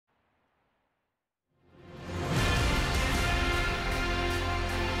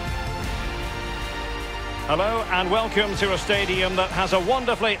Hello and welcome to a stadium that has a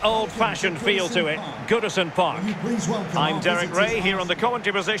wonderfully old-fashioned feel to it, Goodison Park. I'm Derek Ray here on the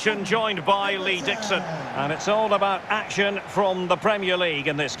commentary position, joined by Lee Dixon. And it's all about action from the Premier League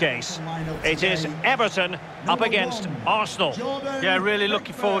in this case. It is Everton up against Arsenal. Yeah, really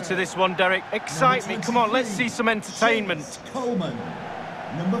looking forward to this one, Derek. Excite me, come on, let's see some entertainment.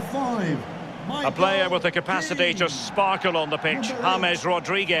 Number 5. A player with the capacity to sparkle on the pitch, James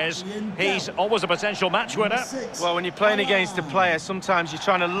Rodriguez. He's always a potential match winner. Well, when you're playing against a player, sometimes you're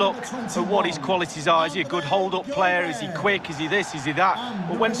trying to look at what his qualities are. Is he a good hold-up player? Is he quick? Is he this? Is he that?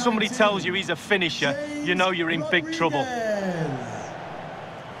 But when somebody tells you he's a finisher, you know you're in big trouble.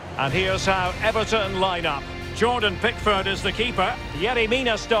 And here's how Everton line up. Jordan Pickford is the keeper. Yerry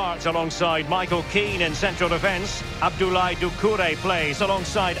Mina starts alongside Michael Keane in central defence. Abdoulaye Doucouré plays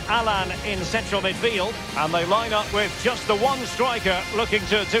alongside Alan in central midfield. And they line up with just the one striker looking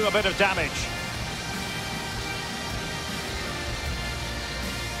to do a bit of damage.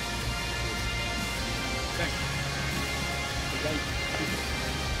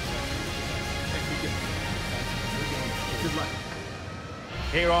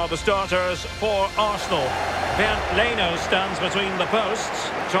 Here are the starters for Arsenal. Bernd Leno stands between the posts.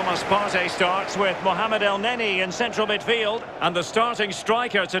 Thomas Partey starts with Mohamed Elneny in central midfield. And the starting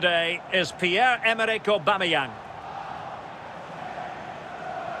striker today is Pierre Emerick Aubameyang.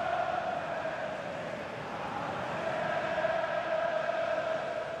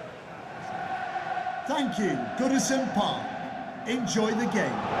 Thank you, Goodison Park. Enjoy the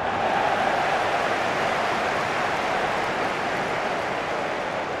game.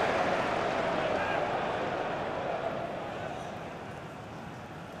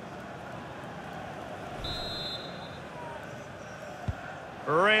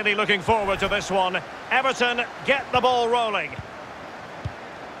 Really looking forward to this one. Everton get the ball rolling.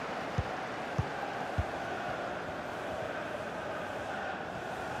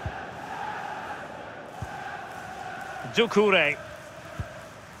 Doucouré.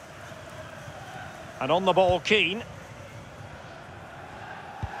 And on the ball, Kean.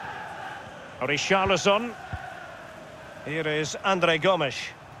 Richarlison. Here is Andre Gomes.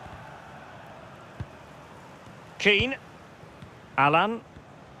 Kean. Alan.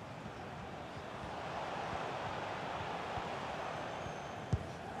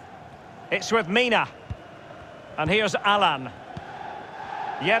 It's with Mina. And here's Alan.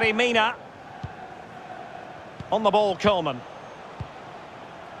 Yerry Mina. On the ball, Coleman.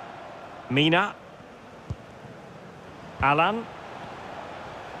 Mina. Alan.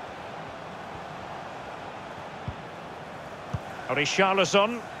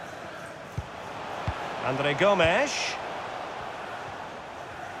 Richarlison. Andre Gomes.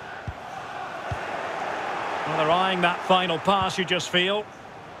 Well, they're eyeing that final pass, you just feel.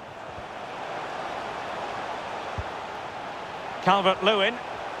 Calvert-Lewin.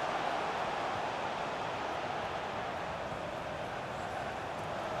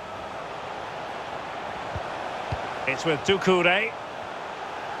 It's with Doucouré.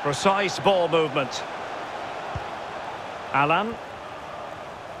 Precise ball movement. Alan.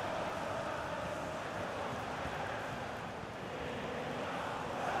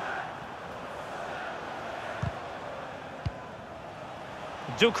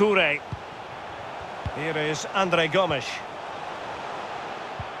 Doucouré. Here is Andre Gomes.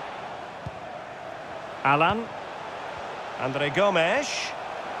 Alan. Andre Gomes.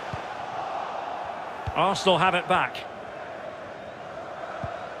 Arsenal have it back.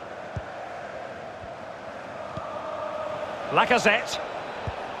 Lacazette.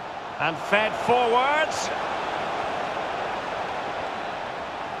 And fed forwards.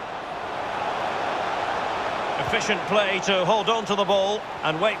 Efficient play to hold on to the ball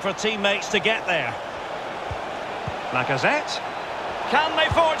and wait for teammates to get there. Lacazette. Can they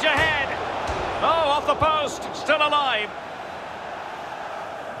forge ahead? Oh, off the post, still alive.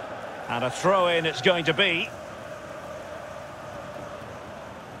 And a throw-in it's going to be.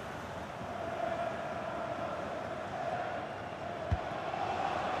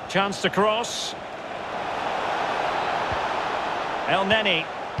 Chance to cross. Elneny.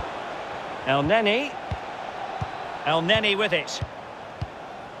 Elneny. Elneny with it.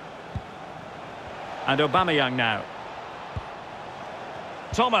 And Aubameyang now.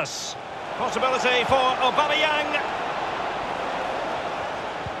 Thomas. Possibility for Aubameyang.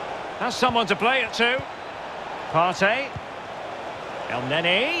 Has someone to play it to. Partey.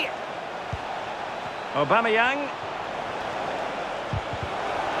 Elneny. Aubameyang.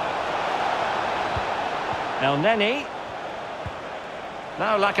 Elneny.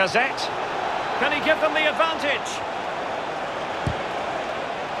 Now Lacazette. Can he give them the advantage?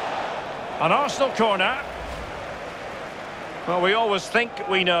 An Arsenal corner. Well, we always think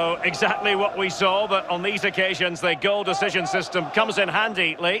we know exactly what we saw, but on these occasions, the goal decision system comes in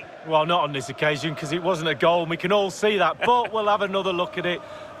handy, Lee. Well, not on this occasion, because it wasn't a goal, and we can all see that, but we'll have another look at it.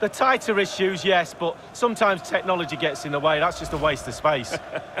 The tighter issues, yes, but sometimes technology gets in the way. That's just a waste of space.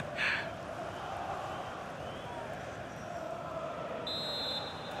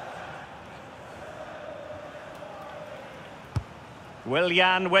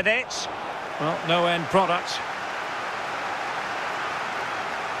 Willian with it. Well, no end product.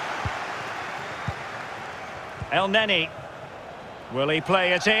 El Neni. Will he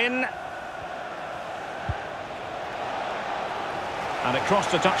play it in? And it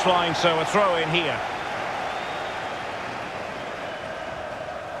crossed the touchline, so a throw in here.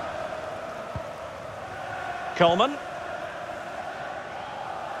 Coleman.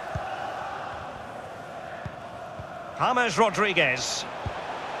 James Rodriguez.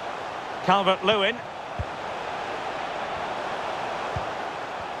 Calvert-Lewin.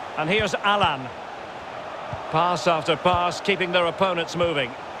 And here's Alan. Pass after pass, keeping their opponents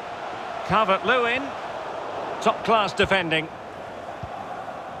moving. Calvert-Lewin. Top-class defending.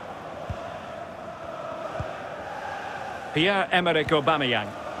 Pierre, Emerick, Aubameyang.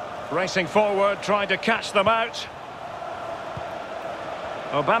 Racing forward, trying to catch them out.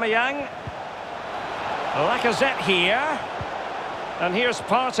 Aubameyang. Lacazette here. And here's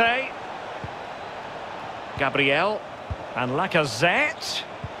Partey. Gabriel. And Lacazette.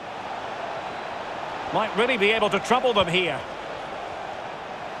 Might really be able to trouble them here.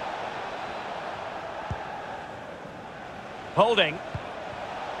 Holding.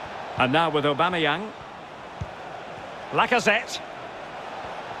 And now with Aubameyang. Lacazette.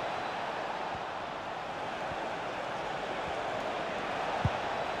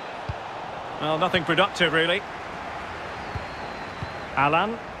 Well, nothing productive, really.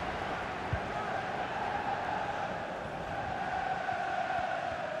 Alan.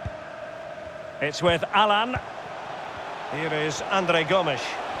 It's with Alan. Here is Andre Gomes.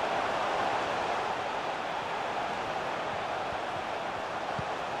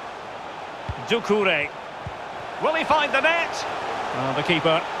 Doucouré. Will he find the net? Well, the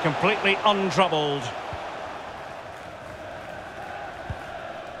keeper completely untroubled.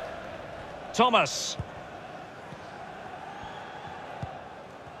 Thomas.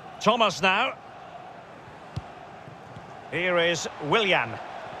 Thomas now. Here is Willian.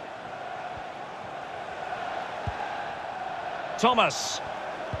 Thomas.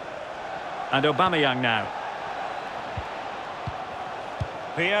 And Aubameyang now.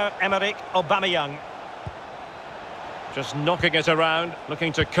 Pierre, Emerick, Aubameyang. Just knocking it around,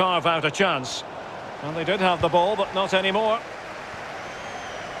 looking to carve out a chance. Well, they did have the ball, but not anymore.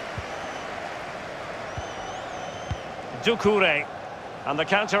 Doucouré. And the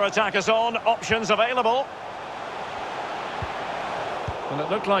counter-attack is on, options available. And it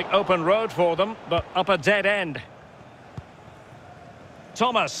looked like open road for them, but up a dead end.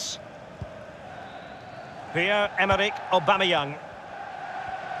 Thomas. Pierre, Emerick, Aubameyang.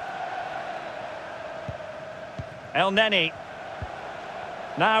 El Neni.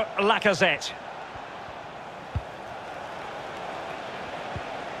 Now Lacazette.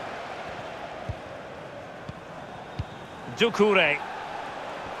 Doucouré.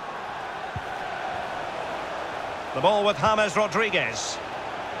 The ball with James Rodriguez.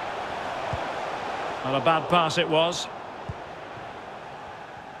 Not a bad pass it was.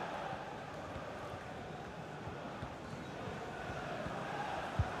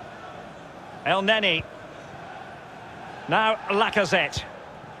 El Neni. Now Lacazette.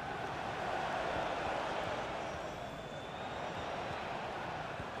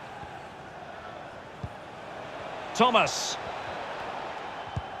 Thomas.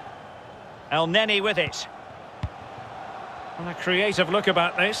 El Neni with it. And a creative look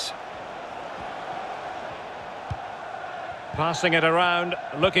about this. Passing it around,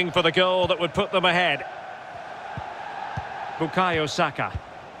 looking for the goal that would put them ahead. Bukayo Saka.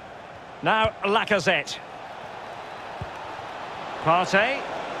 Now Lacazette. Partey.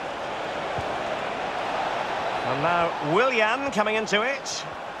 And now Willian coming into it.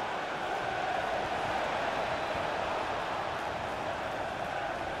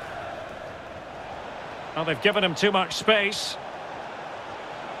 Well, they've given him too much space.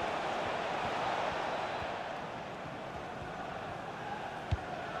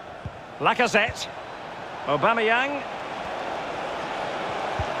 Lacazette. Aubameyang.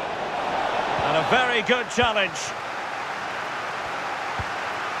 And a very good challenge.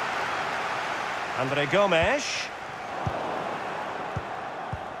 Andre Gomes.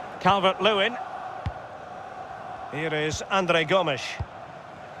 Calvert-Lewin. Here is Andre Gomes.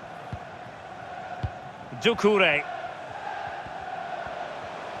 Doucouré.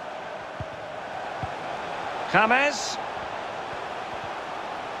 James.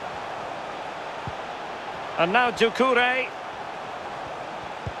 And now Doucouré.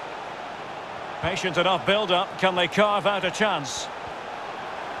 Patient enough build-up. Can they carve out a chance?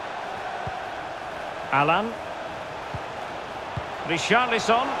 Alan.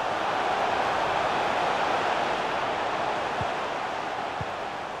 Richarlison.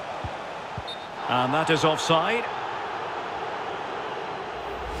 And that is offside.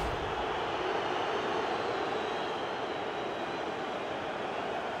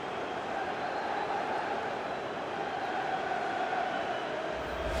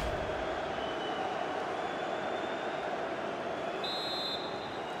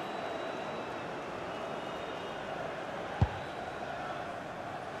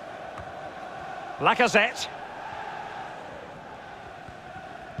 Lacazette.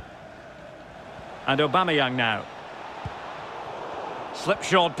 And Aubameyang now.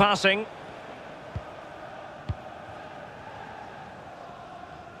 Slipshod passing.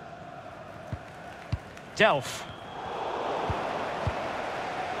 Delph.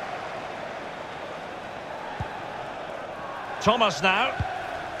 Thomas now.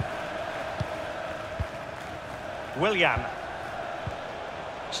 Willian.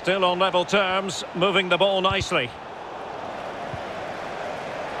 Still on level terms, moving the ball nicely.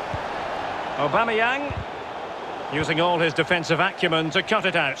 Aubameyang, using all his defensive acumen to cut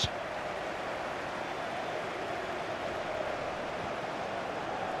it out.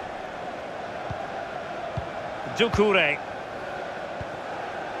 Doucouré.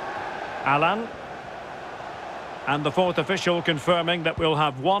 Alan. And the fourth official confirming that we'll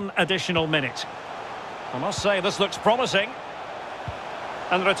have one additional minute. I must say this looks promising.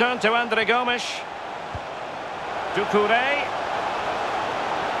 And return to Andre Gomes. Doucouré.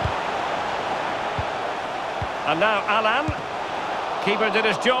 And now Alan. Keeper did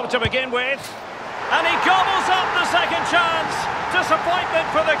his job to begin with. And he gobbles up the second chance. Disappointment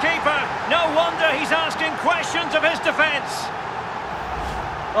for the keeper. No wonder he's asking questions of his defence.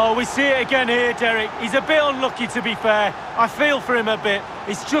 Oh, we see it again here, Derek. He's a bit unlucky, to be fair. I feel for him a bit.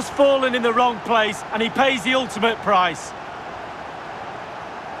 He's just fallen in the wrong place, and he pays the ultimate price.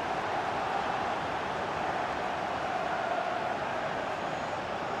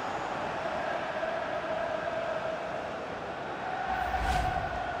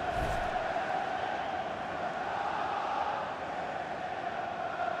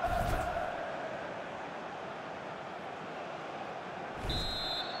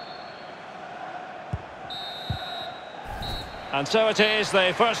 And so it is,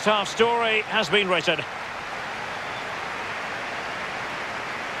 the first half story has been written.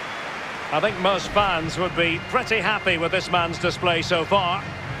 I think most fans would be pretty happy with this man's display so far.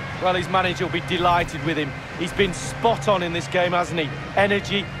 Well, his manager will be delighted with him. He's been spot on in this game, hasn't he?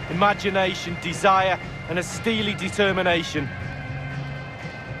 Energy, imagination, desire, and a steely determination.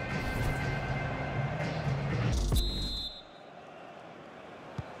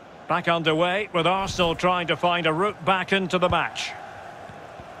 Back underway, with Arsenal trying to find a route back into the match.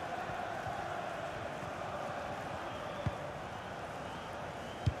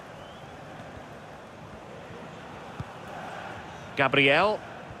 Gabriel.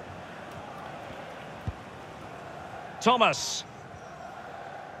 Thomas.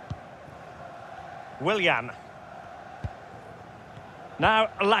 Willian. Now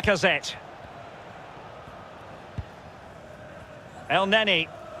Lacazette. El Neni.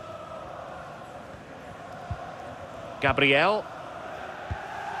 Gabriel.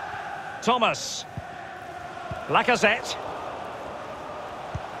 Thomas. Lacazette.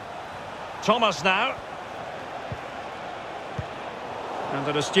 Thomas now. And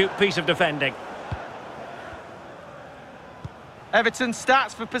an astute piece of defending. Everton's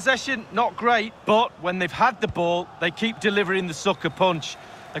stats for possession, not great, but when they've had the ball, they keep delivering the sucker punch.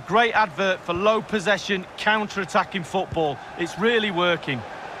 A great advert for low possession, counter-attacking football. It's really working.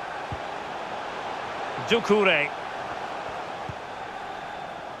 Doucouré.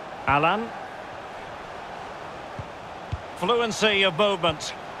 Alan. Fluency of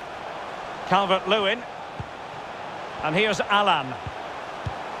movement. Calvert-Lewin. And here's Alan.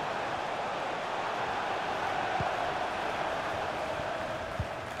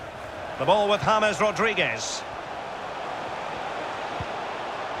 The ball with James Rodriguez.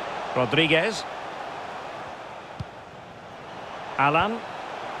 Rodriguez. Alan.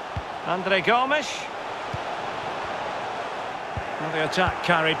 Andre Gomes. Well, the attack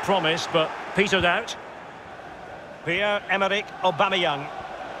carried promise, but petered out. Pierre, Emerick, Aubameyang.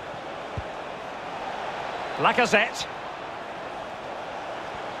 Lacazette.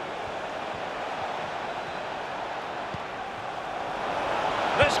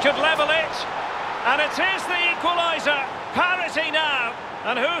 This could level it. And it is the equaliser. Parity now.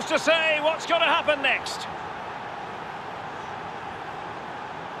 And who's to say what's going to happen next?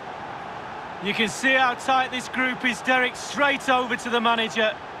 You can see how tight this group is, Derek. Straight over to the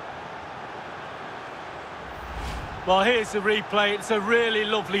manager. Well, here's the replay. It's a really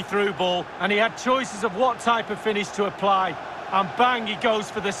lovely through ball. And he had choices of what type of finish to apply. And bang, he goes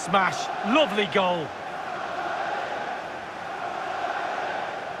for the smash. Lovely goal.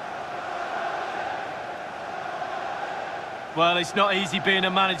 Well, it's not easy being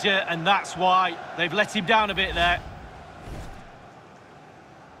a manager, and that's why they've let him down a bit there.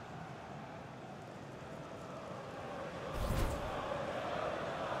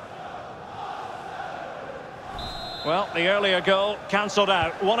 Well, the earlier goal cancelled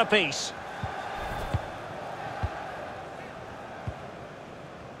out. One apiece.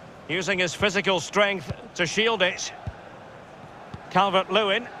 Using his physical strength to shield it.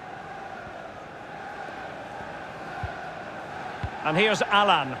 Calvert-Lewin. And here's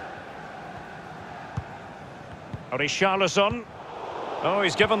Alan. Richarlison. Oh,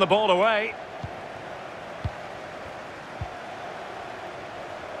 he's given the ball away.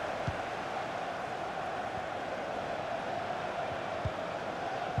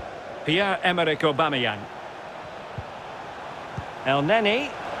 Pierre, Emerick, Aubameyang. El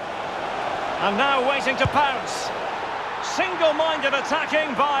Neni. And now waiting to pounce. Single-minded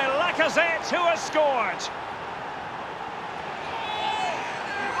attacking by Lacazette, who has scored.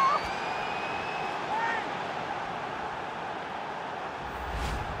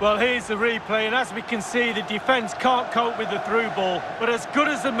 Well, here's the replay, and as we can see, the defence can't cope with the through ball. But as good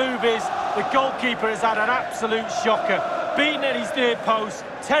as the move is, the goalkeeper has had an absolute shocker. Beaten at his near post.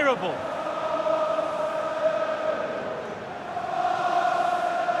 Terrible.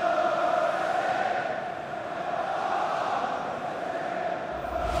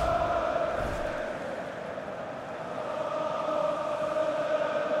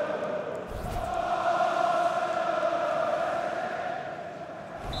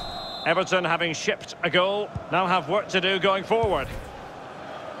 Everton, having shipped a goal, now have work to do going forward.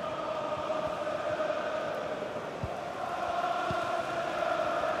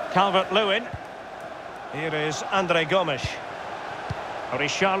 Calvert-Lewin. Here is Andre Gomes.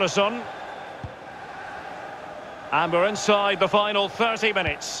 Richarlison. And we're inside the final 30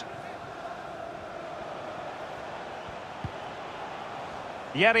 minutes.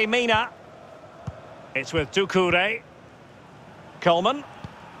 Yerry Mina. It's with Doucouré. Coleman.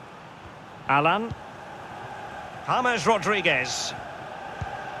 Alan. James Rodriguez.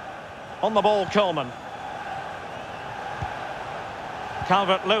 On the ball, Coleman.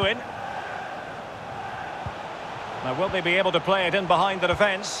 Calvert-Lewin. Now, will they be able to play it in behind the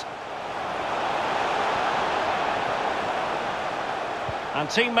defence? And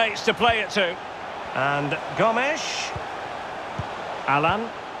teammates to play it to. And Gomes. Alan.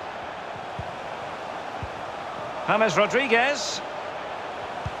 James Rodriguez.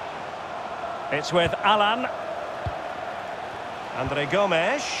 It's with Alan. Andre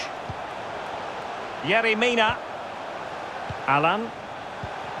Gomes. Yerry Mina. Alan.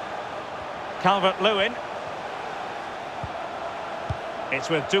 Calvert-Lewin. It's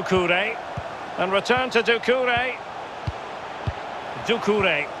with Doucouré. And return to Doucouré.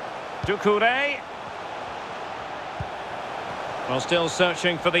 Doucouré. Well, still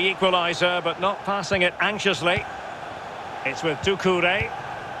searching for the equaliser, but not passing it anxiously. It's with Doucouré.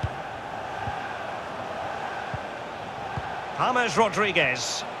 James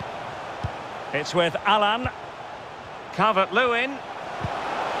Rodriguez. It's with Alan. Calvert-Lewin.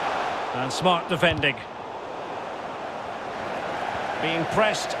 And smart defending. Being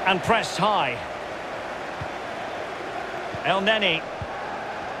pressed and pressed high. El Neni.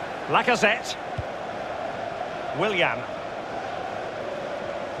 Lacazette. Willian.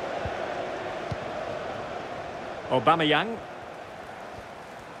 Aubameyang.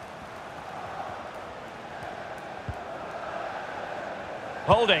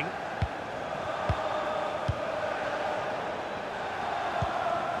 Holding.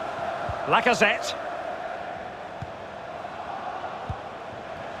 Lacazette.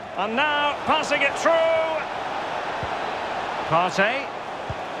 And now passing it through. Partey.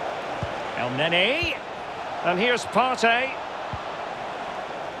 El Neni. And here's Partey.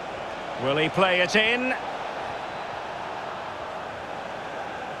 Will he play it in?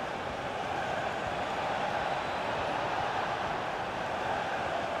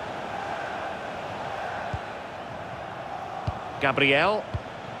 Gabriel.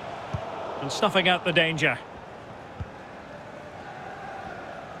 And snuffing out the danger.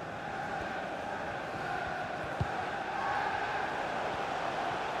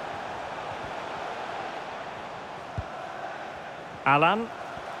 Alan.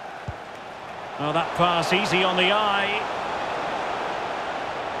 Oh, that pass easy on the eye.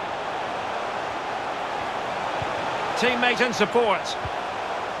 Teammate in support.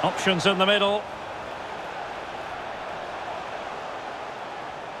 Options in the middle.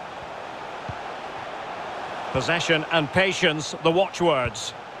 Possession and patience, the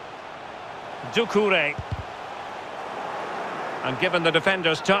watchwords. Doucouré. And given the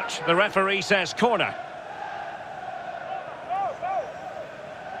defender's touch, the referee says corner.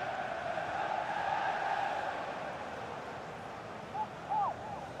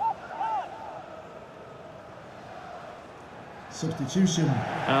 Substitution.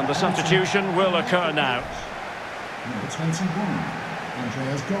 And the substitution will occur now. Number 21,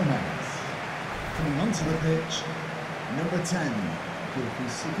 Andreas Gomez. Coming onto the pitch, number 10,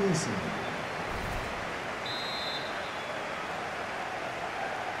 Sigurdsson.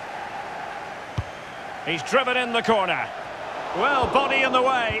 He's driven in the corner. Well, body in the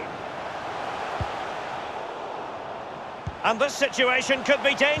way. And this situation could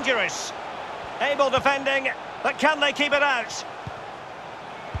be dangerous. Able defending, but can they keep it out?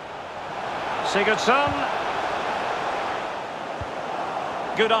 Sigurdsson.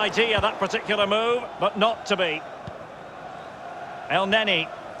 Good idea, that particular move, but not to be. El Neni.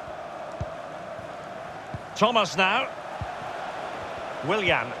 Thomas now.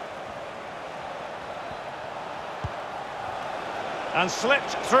 Willian. And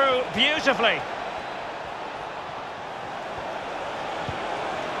slipped through beautifully.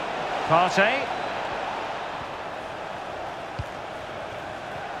 Partey.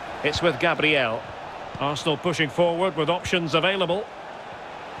 It's with Gabriel. Arsenal pushing forward with options available.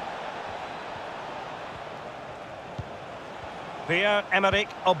 Pierre, Emerick,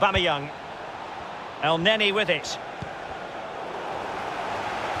 Aubameyang. El Neni with it.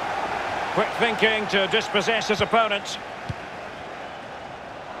 Quick thinking to dispossess his opponent.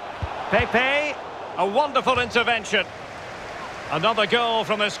 Pepe, a wonderful intervention. Another goal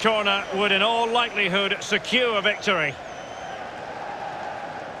from this corner would in all likelihood secure a victory.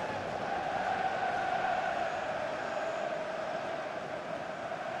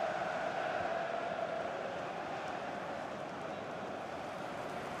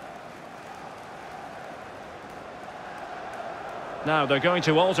 Now they're going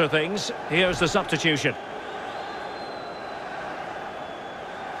to alter things. Here's the substitution.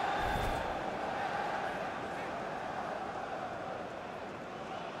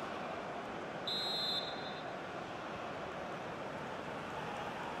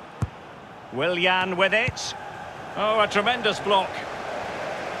 Willian with it. Oh, a tremendous block.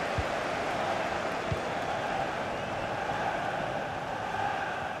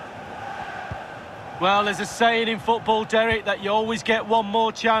 Well, there's a saying in football, Derek, that you always get one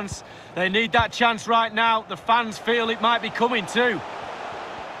more chance. They need that chance right now. The fans feel it might be coming too.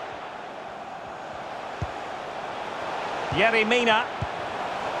 Yerry Mina.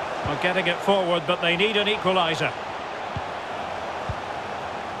 Well, getting it forward, but they need an equaliser.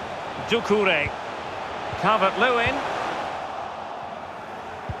 Doucouré. Calvert-Lewin.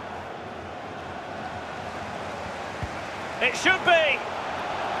 It should be.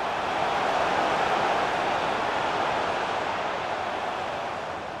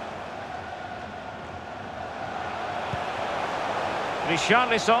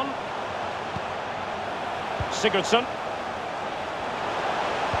 Richarlison. Sigurdsson.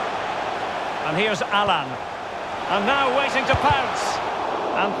 And here's Alan. And now waiting to pounce.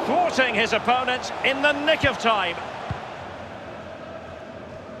 And thwarting his opponent in the nick of time.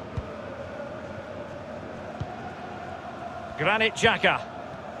 Granit Xhaka.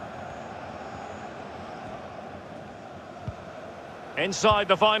 Inside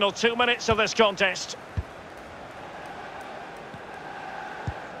the final 2 minutes of this contest.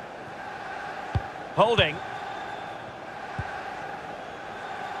 Holding.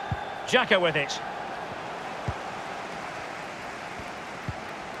 Xhaka with it.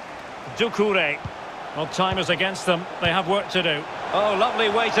 Doucouré. Well, time is against them. They have work to do. Oh, lovely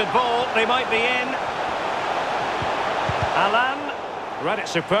weighted ball. They might be in. Alan read it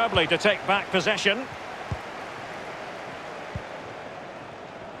superbly to take back possession.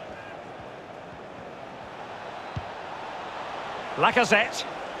 Lacazette.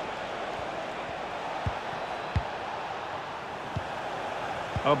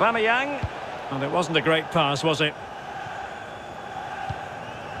 Aubameyang. And it wasn't a great pass, was it?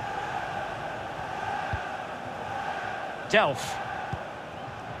 Delph.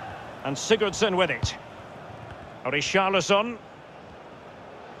 And Sigurdsson with it. Richarlison.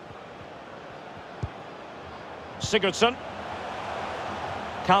 Sigurdsson.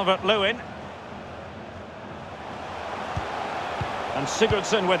 Calvert-Lewin. And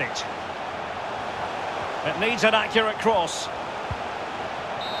Sigurdsson with it. It needs an accurate cross.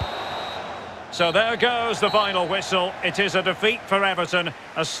 So there goes the final whistle. It is a defeat for Everton.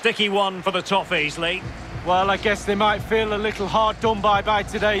 A sticky one for the Toffees, Lee. Well, I guess they might feel a little hard done by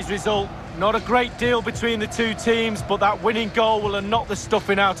today's result. Not a great deal between the two teams, but that winning goal will have knocked the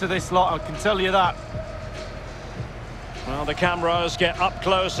stuffing out of this lot, I can tell you that. Well, the cameras get up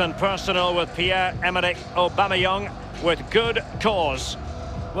close and personal with Pierre, Emerick, Aubameyang with good cause.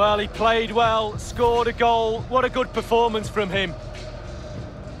 Well, he played well, scored a goal. What a good performance from him.